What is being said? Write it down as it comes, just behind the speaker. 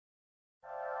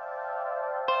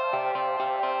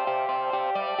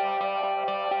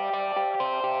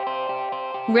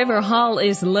River Hall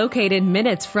is located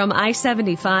minutes from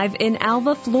I-75 in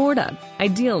Alva, Florida,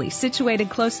 ideally situated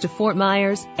close to Fort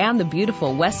Myers and the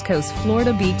beautiful West Coast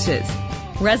Florida beaches.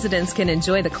 Residents can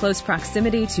enjoy the close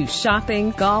proximity to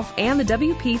shopping, golf, and the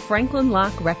W.P. Franklin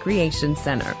Lock Recreation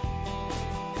Center.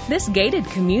 This gated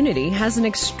community has an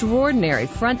extraordinary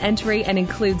front entry and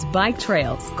includes bike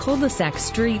trails, cul-de-sac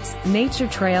streets, nature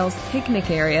trails,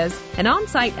 picnic areas, an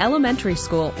on-site elementary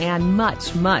school, and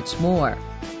much, much more.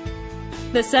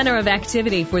 The center of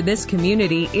activity for this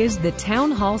community is the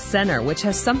Town Hall Center, which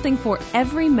has something for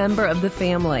every member of the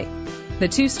family. The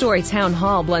two-story Town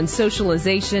Hall blends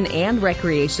socialization and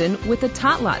recreation with a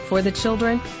tot lot for the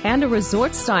children and a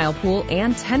resort-style pool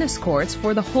and tennis courts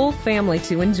for the whole family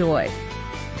to enjoy.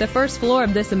 The first floor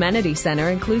of this amenity center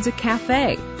includes a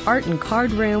cafe, art and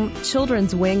card room,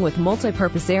 children's wing with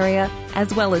multi-purpose area,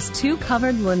 as well as 2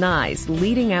 covered lanais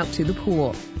leading out to the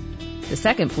pool. The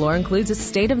second floor includes a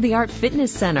state-of-the-art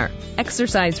fitness center,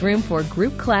 exercise room for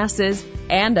group classes,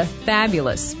 and a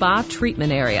fabulous spa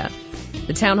treatment area.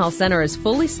 The Town Hall Center is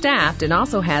fully staffed and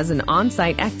also has an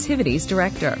on-site activities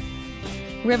director.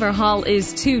 River Hall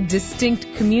is 2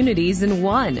 distinct communities in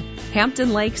one,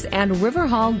 Hampton Lakes and River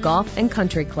Hall Golf and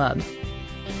Country Club.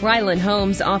 Ryland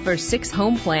Homes offers 6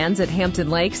 home plans at Hampton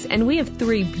Lakes, and we have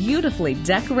 3 beautifully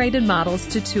decorated models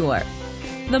to tour.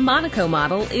 The Monaco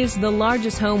model is the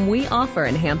largest home we offer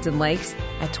in Hampton Lakes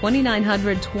at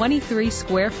 2,923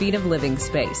 square feet of living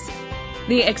space.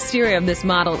 The exterior of this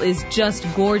model is just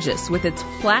gorgeous with its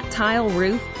flat tile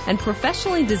roof and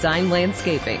professionally designed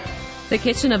landscaping. The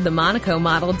kitchen of the Monaco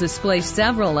model displays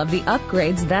several of the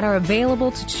upgrades that are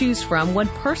available to choose from when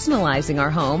personalizing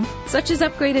our home, such as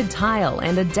upgraded tile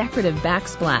and a decorative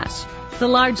backsplash. The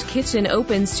large kitchen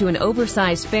opens to an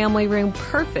oversized family room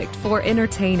perfect for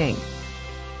entertaining.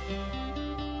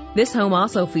 This home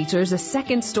also features a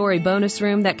second-story bonus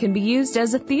room that can be used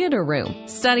as a theater room,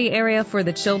 study area for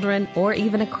the children, or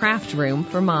even a craft room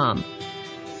for mom.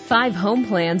 5 home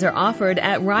plans are offered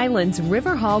at Ryland's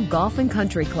River Hall Golf and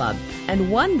Country Club,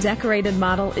 and 1 decorated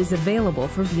model is available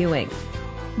for viewing.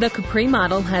 The Capri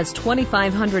model has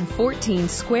 2,514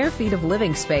 square feet of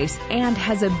living space and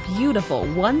has a beautiful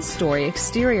 1-story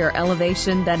exterior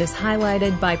elevation that is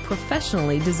highlighted by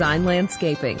professionally designed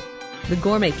landscaping. The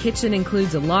gourmet kitchen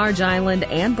includes a large island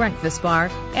and breakfast bar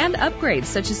and upgrades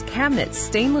such as cabinets,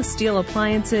 stainless steel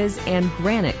appliances, and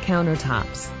granite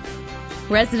countertops.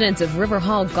 Residents of River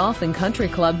Hall Golf and Country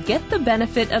Club get the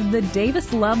benefit of the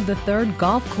Davis Love III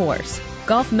golf course.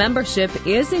 Golf membership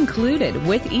is included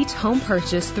with each home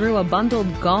purchase through a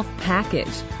bundled golf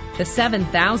package. The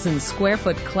 7,000 square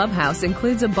foot clubhouse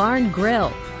includes a bar and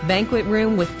grill, banquet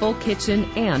room with full kitchen,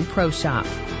 and pro shop.